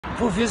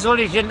Wofür soll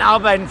ich denn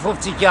arbeiten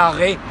 50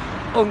 Jahre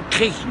und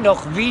krieg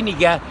noch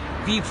weniger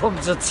wie vom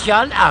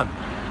Sozialamt?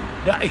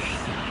 Na, ich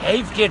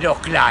helfe dir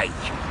doch gleich.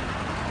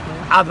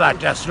 Aber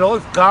das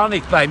läuft gar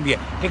nicht bei mir.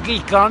 Da gehe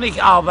ich gar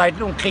nicht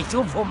arbeiten und krieg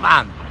so vom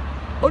Amt.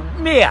 Und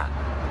mehr.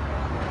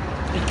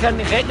 Ich kann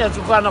den Rentner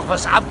sogar noch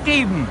was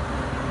abgeben.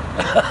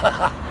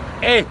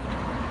 Ey.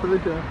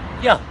 Bitte.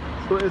 Ja.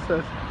 So ist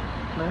es.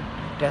 Ne?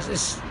 Das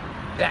ist,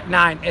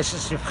 nein, es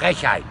ist eine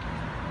Frechheit,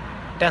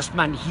 dass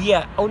man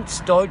hier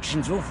uns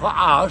Deutschen so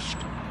verarscht.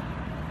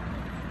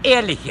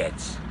 Ehrlich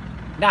jetzt.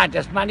 Nein,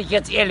 das meine ich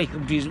jetzt ehrlich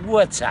um diese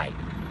Uhrzeit.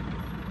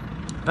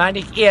 Meine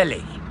ich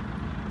ehrlich.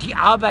 Die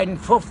arbeiten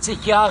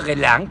 50 Jahre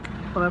lang.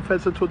 Und dann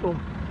fällst du tot um.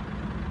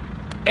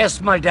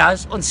 Erstmal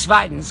das und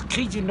zweitens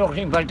kriegen sie noch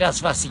nicht mal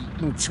das, was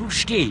ihnen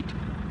zusteht.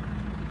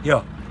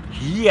 Ja,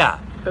 hier. Ja,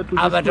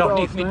 aber doch aus,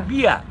 nicht mit ne?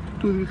 mir.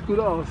 Du siehst gut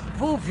aus.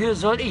 Wofür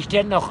soll ich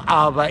denn noch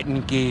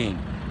arbeiten gehen?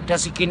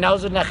 Dass ich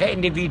genauso nachher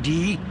ende wie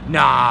die?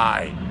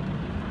 Nein.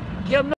 Die haben